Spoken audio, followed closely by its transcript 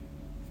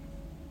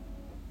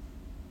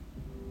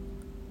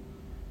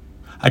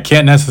I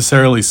can't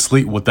necessarily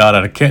sleep without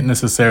it. I can't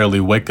necessarily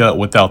wake up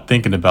without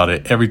thinking about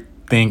it.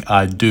 Everything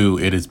I do,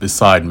 it is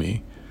beside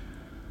me.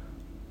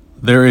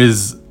 There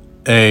is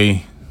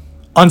a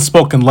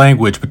unspoken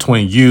language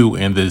between you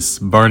and this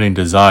burning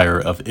desire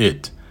of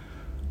it.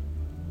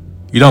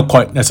 You don't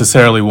quite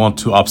necessarily want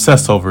to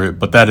obsess over it,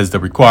 but that is the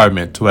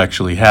requirement to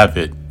actually have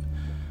it.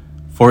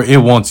 For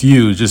it wants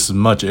you just as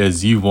much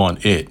as you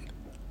want it.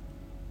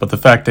 But the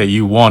fact that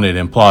you want it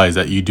implies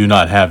that you do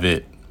not have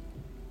it.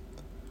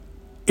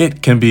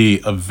 It can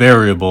be a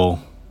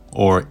variable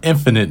or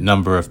infinite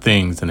number of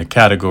things in a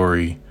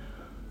category,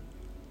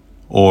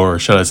 or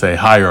should I say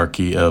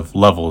hierarchy of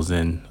levels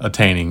in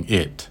attaining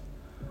it.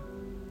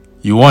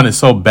 You want it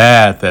so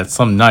bad that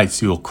some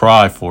nights you'll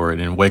cry for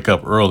it and wake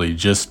up early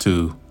just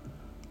to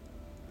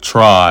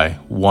try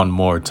one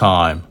more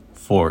time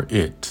for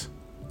it.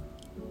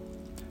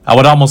 I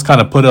would almost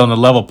kind of put it on the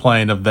level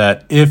plane of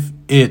that if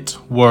it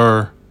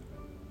were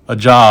a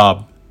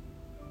job,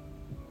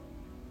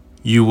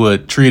 you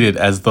would treat it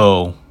as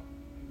though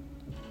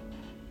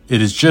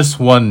it is just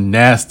one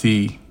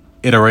nasty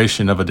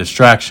iteration of a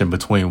distraction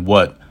between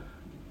what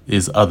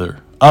is other.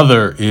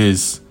 Other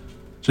is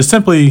just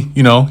simply,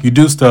 you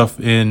do stuff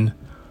in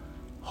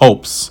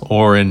hopes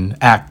or an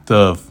act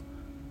of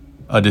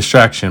a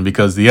distraction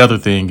because the other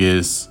thing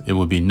is it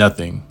would be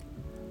nothing.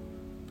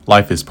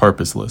 Life is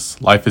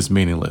purposeless. Life is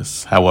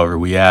meaningless. However,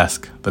 we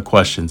ask the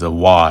questions of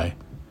why.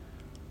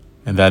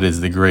 And that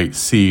is the great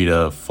seed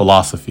of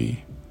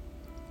philosophy.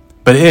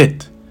 But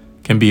it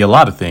can be a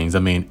lot of things.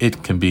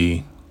 It can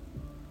be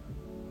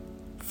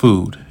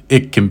food.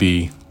 It can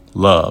be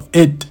love.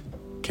 It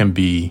can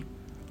be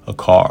a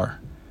car.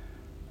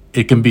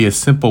 It can be a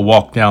simple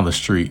walk down the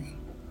street.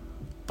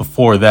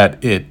 Before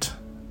that,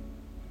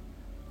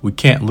 we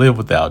can't live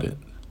without it.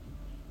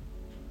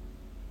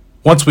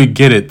 Once we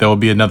get it, there will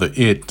be another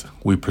it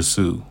we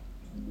pursue.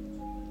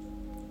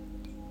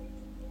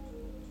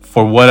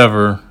 For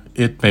whatever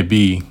it may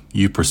be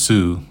you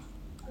pursue,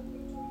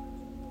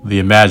 the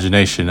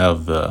imagination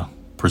of the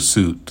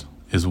pursuit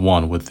is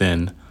one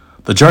within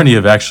the journey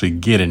of actually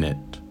getting it.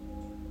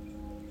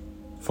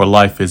 For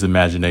life is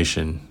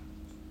imagination.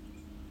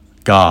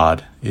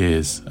 God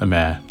is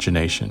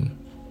imagination.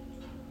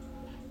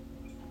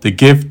 The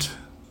gift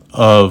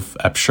of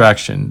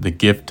abstraction, the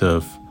gift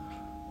of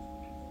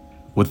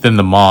within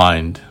the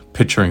mind,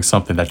 picturing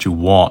something that you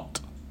want.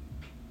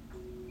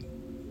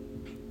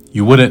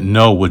 You wouldn't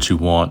know what you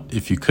want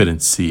if you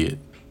couldn't see it.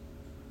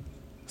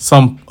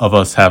 Some of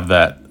us have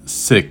that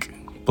sick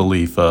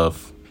belief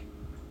of,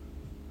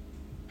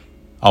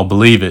 I'll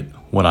believe it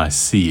when I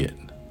see it.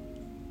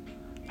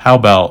 How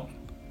about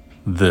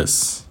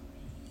this?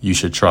 You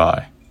should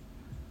try.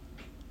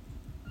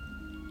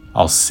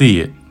 I'll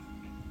see it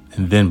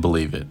and then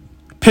believe it.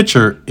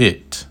 Picture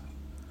it.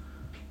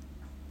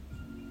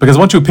 Because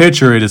once you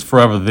picture it, it's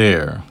forever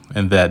there.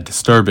 And that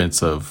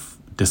disturbance of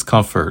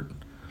discomfort,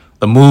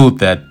 the mood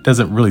that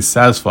doesn't really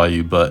satisfy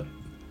you, but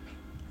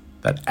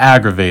that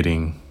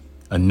aggravating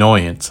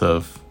annoyance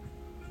of,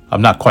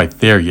 I'm not quite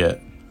there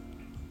yet.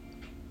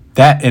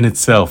 That in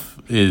itself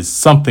is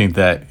something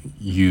that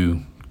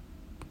you,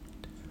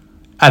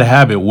 out of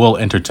habit, will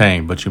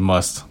entertain, but you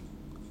must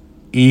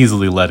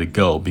easily let it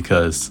go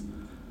because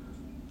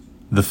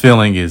the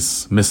feeling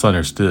is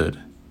misunderstood.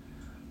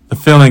 The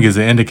feeling is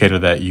an indicator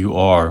that you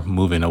are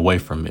moving away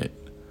from it,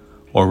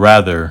 or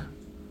rather,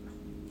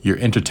 you're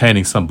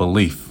entertaining some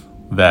belief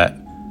that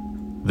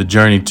the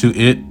journey to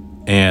it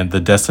and the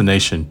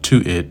destination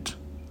to it,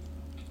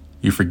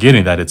 you're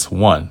forgetting that it's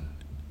one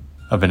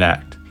of an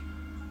act.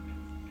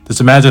 Just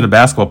imagine a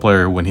basketball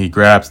player when he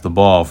grabs the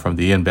ball from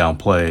the inbound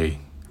play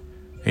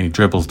and he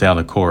dribbles down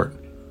the court,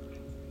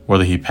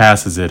 whether he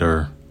passes it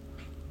or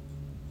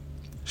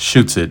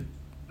shoots it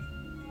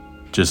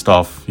just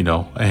off,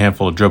 a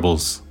handful of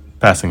dribbles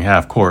passing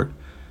half court.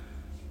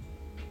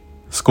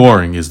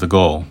 Scoring is the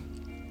goal.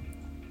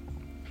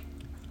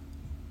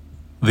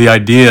 The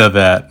idea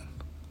that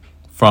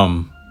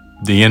from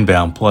the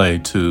inbound play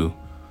to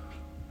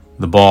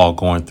the ball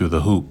going through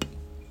the hoop,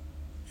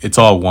 it's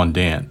all one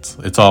dance.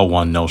 It's all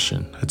one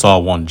notion. It's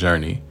all one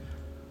journey.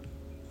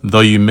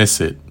 Though you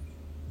miss it,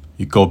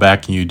 you go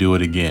back and you do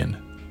it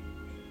again.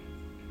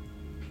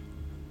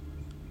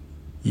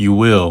 You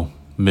will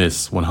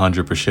miss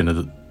 100% of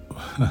the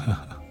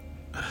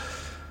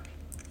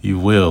you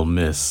will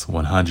miss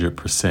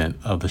 100%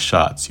 of the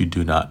shots you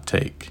do not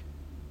take.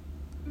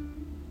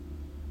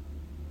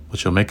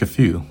 But you'll make a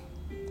few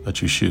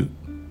that you shoot.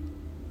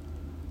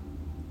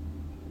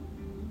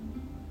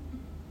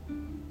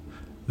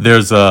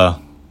 There's a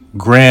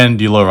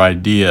granular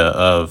idea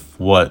of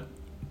what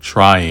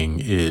trying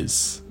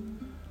is.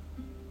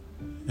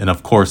 And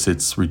of course,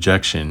 it's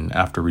rejection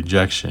after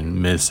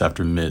rejection, miss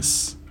after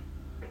miss.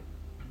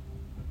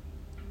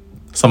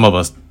 Some of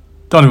us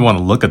don't even want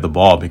to look at the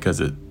ball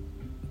because it's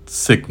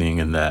sickening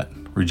and that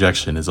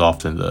rejection is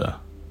often the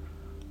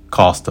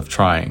cost of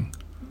trying.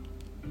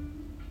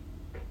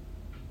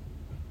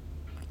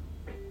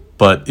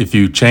 But if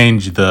you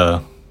change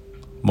the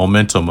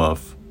momentum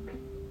of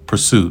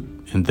pursuit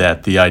in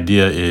that the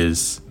idea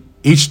is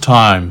Each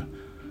time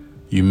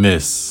you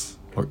miss,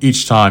 or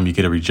each time you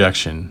get a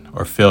rejection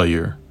or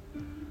failure,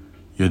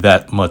 you're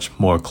that much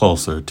more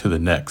closer to the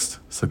next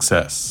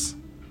success.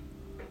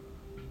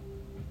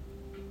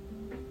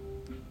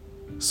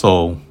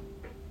 So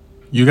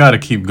you got to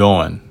keep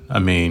going. I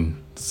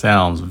mean,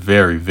 sounds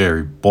very,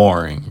 very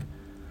boring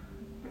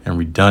and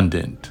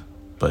redundant,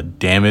 but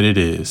damn it, it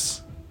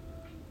is.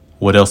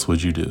 What else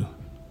would you do?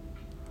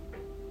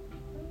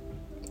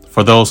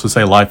 For those who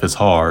say life is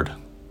hard,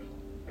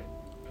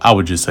 I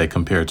would just say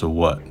compared to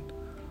what?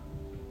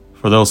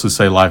 For those who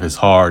say life is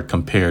hard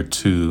compared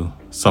to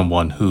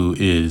someone who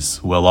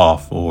is well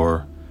off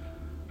or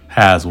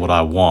has what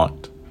I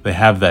want, they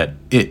have that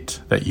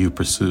it that you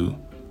pursue.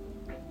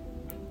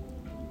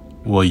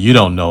 Well, you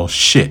don't know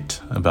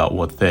shit about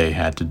what they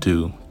had to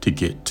do to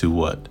get to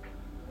what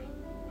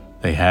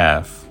they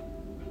have,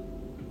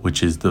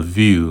 which is the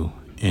view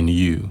in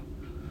you,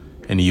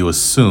 and you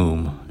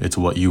assume it's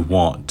what you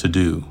want to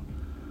do.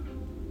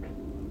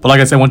 But like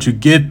I said, once you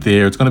get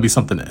there, it's going to be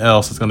something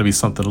else. It's going to be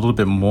something a little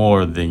bit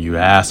more than you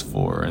asked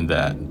for, and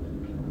that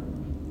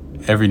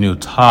every new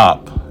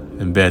top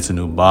embeds a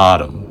new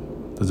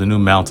bottom. There's a new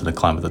mountain to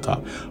climb at the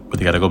top, but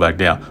you got to go back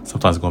down.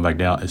 Sometimes going back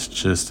down is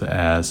just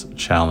as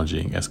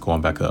challenging as going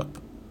back up.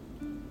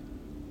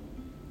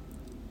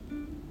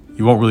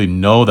 You won't really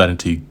know that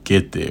until you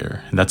get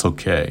there, and that's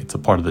okay. It's a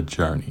part of the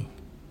journey.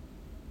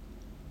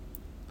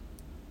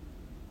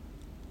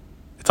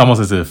 It's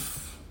almost as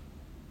if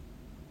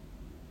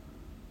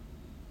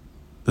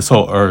this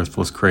whole earth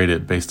was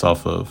created based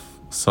off of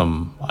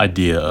some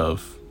idea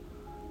of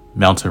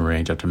mountain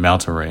range after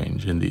mountain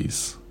range, and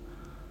these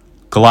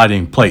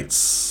gliding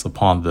plates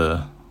upon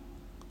the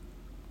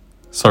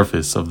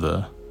surface of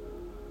the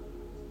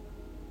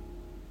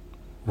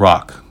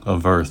rock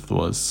of earth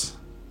was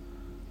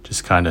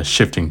just kind of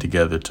shifting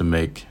together to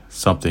make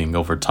something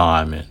over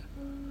time. And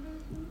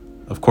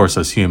of course,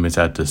 as humans,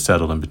 had to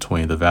settle in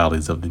between the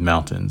valleys of the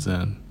mountains,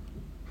 and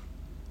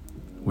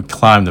we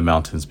climb the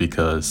mountains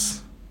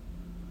because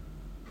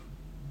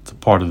it's a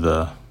part of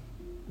the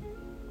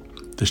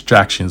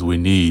distractions we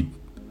need,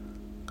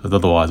 because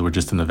otherwise we're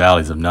just in the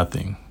valleys of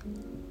nothing.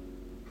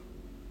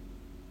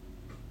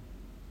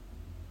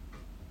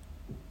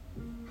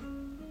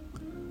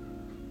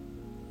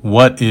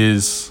 What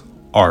is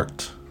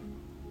art?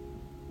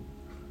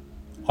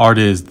 Art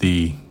is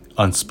the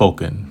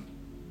unspoken.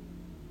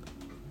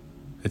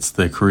 It's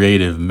the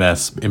creative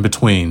mess in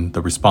between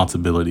the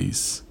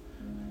responsibilities.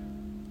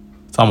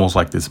 It's almost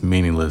like this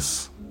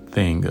meaningless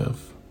thing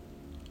of,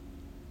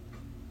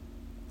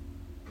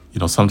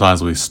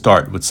 sometimes we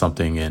start with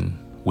something and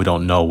we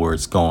don't know where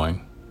it's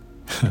going.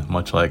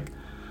 Much like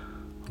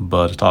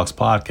Bud Talks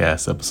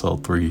Podcast,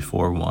 episode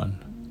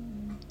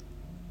 341.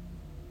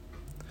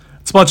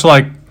 It's much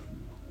like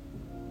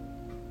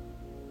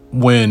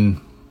when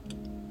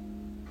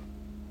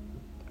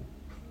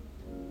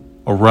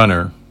a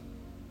runner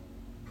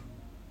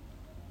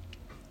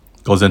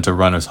goes into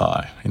runner's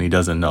high and he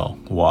doesn't know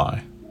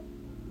why.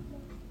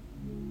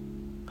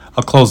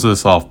 I'll close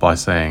this off by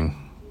telling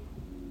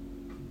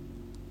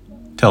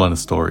a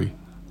story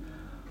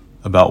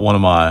about one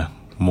of my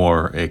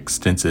more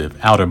extensive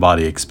outer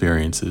body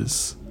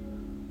experiences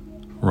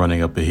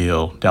running up a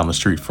hill down the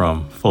street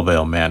from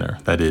Fulvale Manor.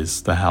 That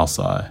is the house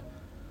I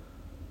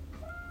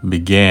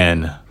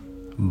began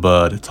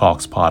Bud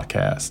Talks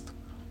Podcast.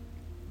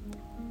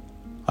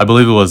 I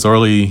believe it was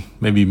early,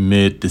 maybe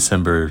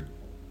mid-December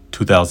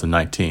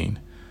 2019.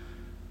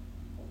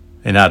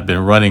 And I'd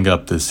been running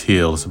up this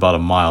hill. It's about a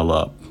mile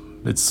up.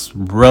 It's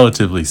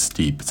relatively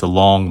steep. It's a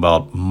long,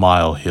 about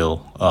mile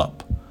hill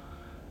up.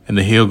 And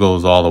the hill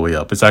goes all the way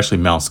up. It's actually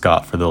Mount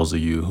Scott, for those of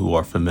you who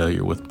are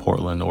familiar with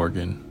Portland,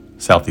 Oregon,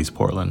 Southeast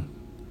Portland,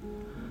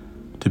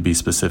 to be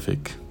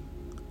specific.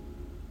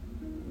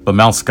 But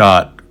Mount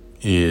Scott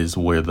is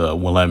where the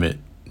Willamette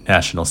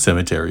National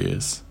Cemetery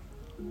is.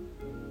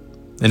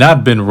 And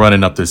I've been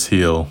running up this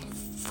hill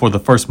for the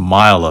first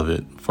mile of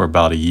it for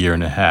about a year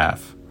and a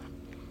half.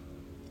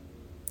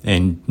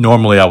 And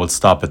normally I would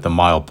stop at the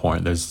mile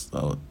point. There's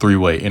a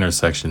three-way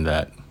intersection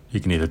that you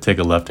can either take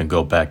a left and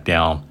go back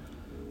down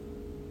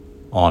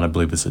on, I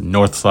believe it's the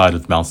north side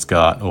of Mount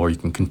Scott, or you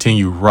can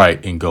continue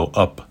right and go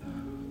up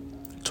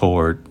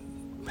toward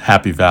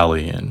Happy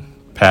Valley and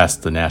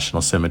past the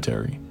National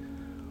Cemetery.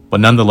 But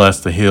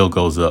nonetheless, the hill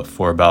goes up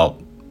for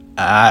about,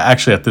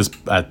 actually at this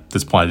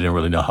point I didn't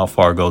really know how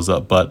far it goes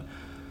up, but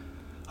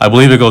I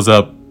believe it goes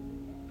up.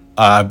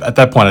 At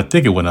that point, I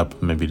think it went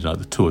up maybe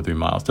another 2 or 3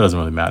 miles. Doesn't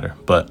really matter.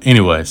 But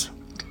anyways,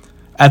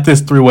 at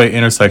this three-way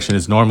intersection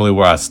is normally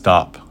where I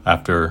stop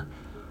after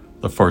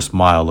the first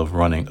mile of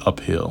running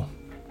uphill.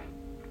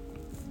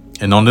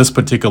 And on this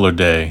particular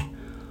day,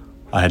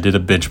 I did a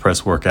bench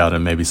press workout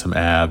and maybe some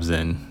abs,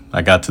 and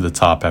I got to the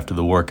top after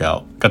the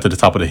workout. Got to the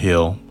top of the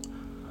hill.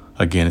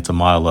 Again, it's a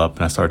mile up,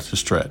 and I started to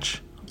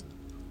stretch.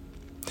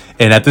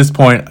 And at this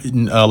point,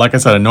 like I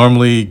said, I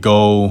normally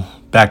go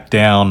back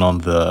down on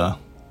the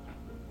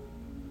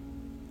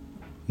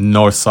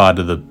north side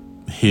of the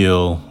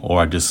hill, or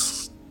I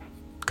just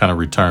kind of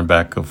return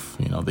back of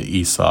the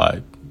east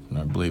side,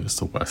 I believe it's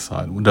the west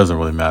side. It doesn't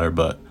really matter,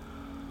 but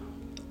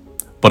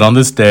on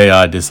this day,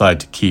 I decided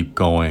to keep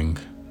going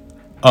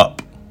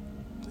up.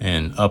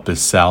 And up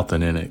is south,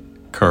 and then it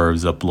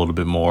curves up a little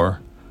bit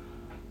more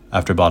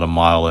after about a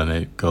mile, and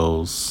it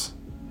goes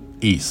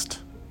east.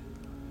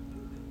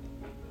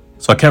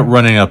 So I kept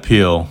running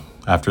uphill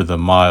after the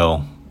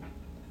mile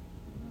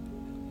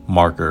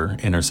marker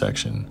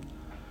intersection.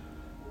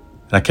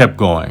 And I kept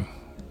going.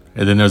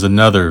 And then there's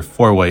another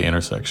 4-way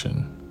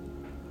intersection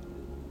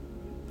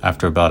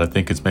after about, I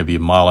think it's maybe a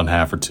mile and a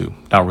half or two.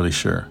 Not really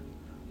sure.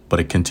 But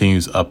it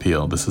continues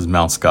uphill. This is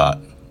Mount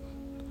Scott.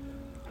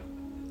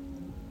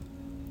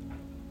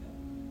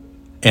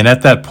 And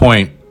at that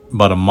point,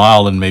 about a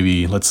mile and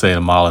maybe, let's say,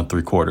 a mile and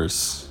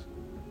 3/4,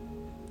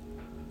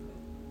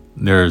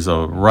 there's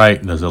a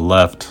right, there's a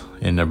left,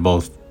 and they're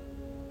both,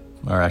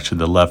 or actually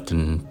the left,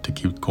 and to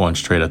keep going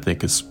straight, I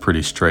think it's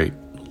pretty straight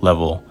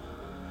level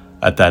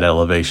at that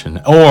elevation.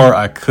 Or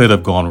I could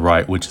have gone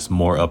right, which is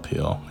more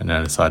uphill, and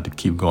I decided to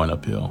keep going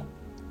uphill.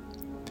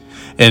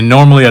 And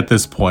normally at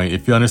this point,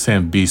 if you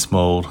understand beast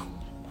mode,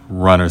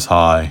 runner's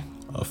high,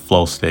 a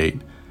flow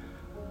state,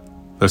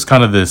 there's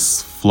kind of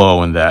this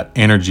flow in that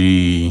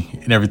energy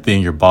and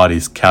everything your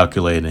body's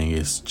calculating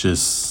is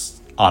just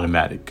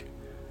automatic.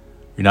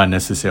 You're not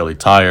necessarily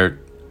tired.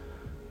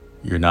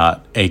 You're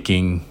not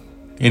aching.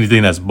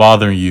 Anything that's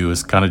bothering you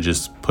is kind of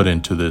just put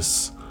into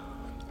this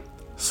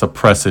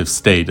suppressive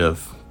state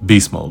of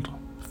beast mode.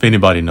 If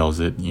anybody knows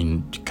it,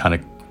 you kind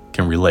of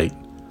can relate.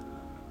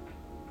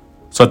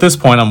 So at this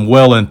point, I'm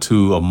well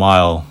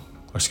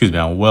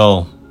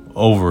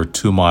over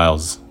 2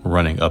 miles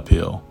running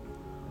uphill.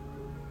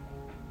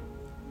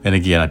 And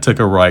again, I took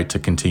a right to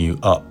continue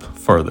up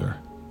further.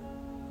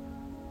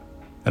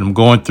 And I'm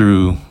going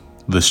through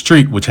the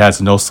street, which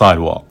has no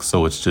sidewalk.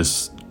 So it's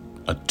just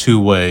a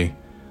 2-way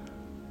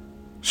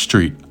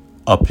street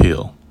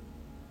uphill.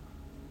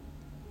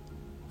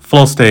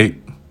 Flow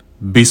state,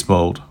 beast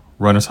mode,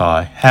 runner's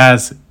high,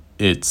 has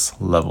its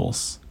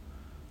levels.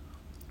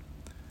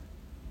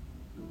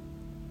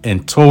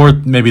 And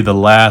toward maybe the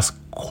last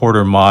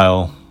quarter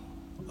mile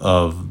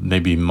of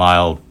maybe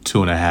mile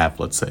 2.5,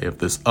 let's say, of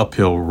this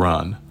uphill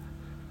run,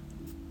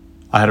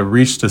 I had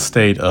reached a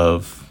state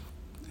of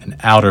an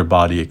outer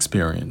body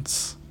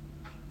experience.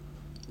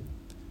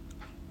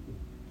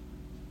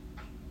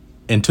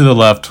 And to the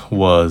left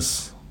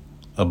was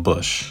a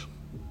bush.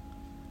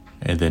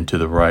 And then to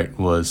the right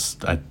was,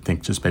 I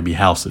think, just maybe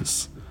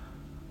houses.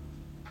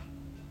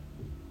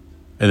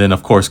 And then,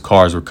 of course,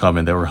 cars were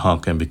coming. They were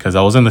honking because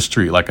I was in the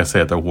street. Like I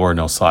said, there were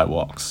no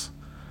sidewalks.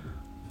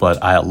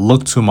 But I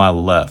looked to my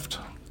left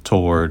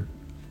toward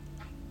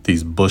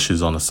these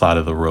bushes on the side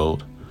of the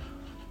road.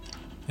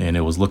 And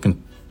it was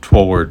looking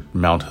toward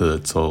Mount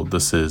Hood. So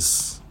this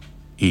is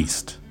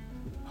east.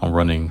 I'm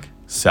running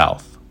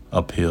south,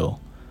 uphill.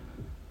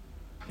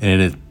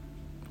 And it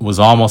was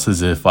almost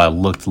as if I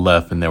looked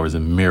left and there was a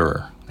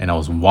mirror. And I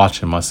was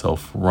watching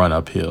myself run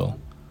uphill.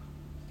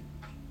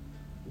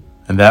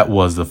 And that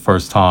was the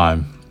first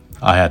time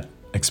I had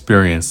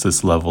experienced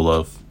this level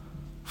of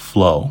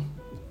flow,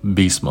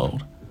 beast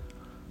mode.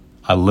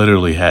 I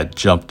literally had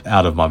jumped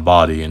out of my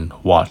body and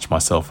watched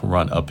myself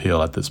run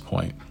uphill at this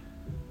point.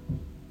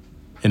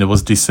 And it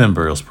was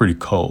December. It was pretty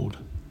cold.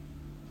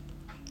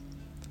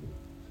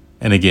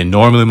 And again,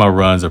 normally my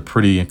runs are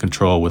pretty in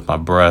control with my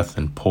breath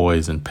and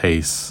poise and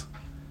pace.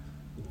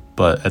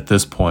 But at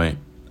this point,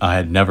 I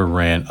had never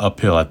ran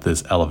uphill at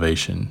this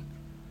elevation.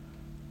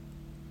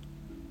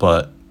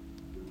 But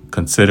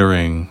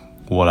considering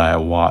what I had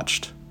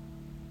watched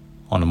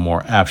on a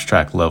more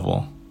abstract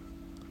level,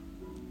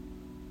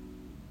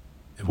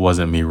 it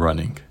wasn't me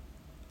running.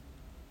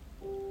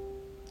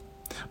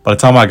 By the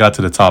time I got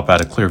to the top, I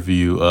had a clear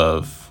view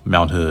of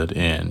Mount Hood,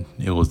 and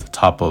it was the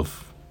top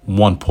of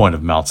one point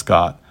of Mount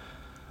Scott.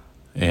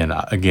 And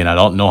again, I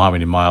don't know how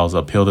many miles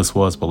uphill this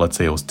was, but let's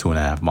say it was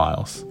 2.5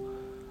 miles.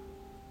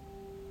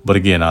 But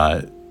again,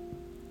 I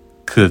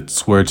could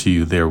swear to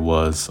you there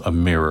was a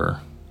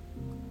mirror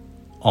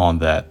on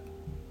that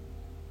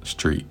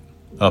street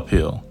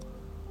uphill.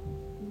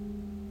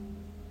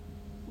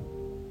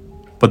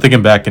 But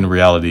thinking back in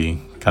reality,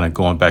 kind of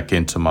going back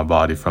into my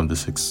body from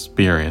this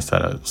experience,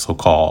 that a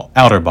so-called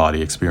outer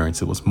body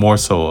experience, it was more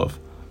so of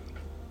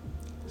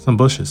some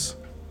bushes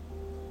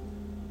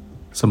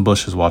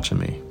watching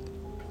me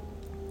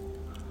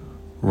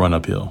run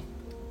uphill.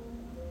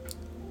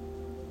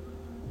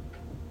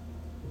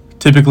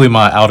 Typically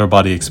my outer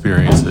body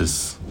experience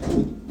is,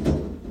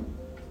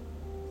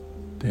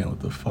 damn, what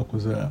the fuck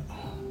was that?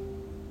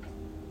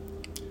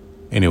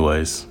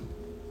 Anyways,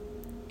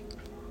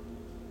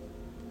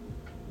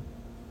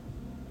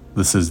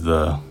 this is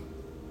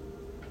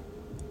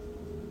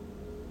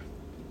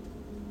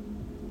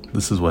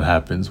what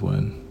happens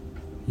when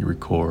you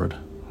record.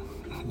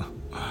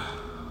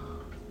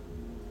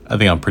 I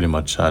think I'm pretty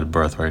much out of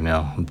breath right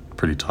now. I'm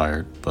pretty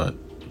tired, but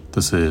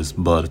this is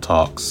Bud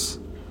Talks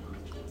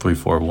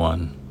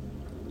 341.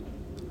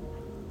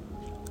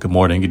 Good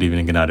morning, good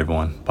evening, good night,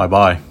 everyone.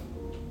 Bye-bye.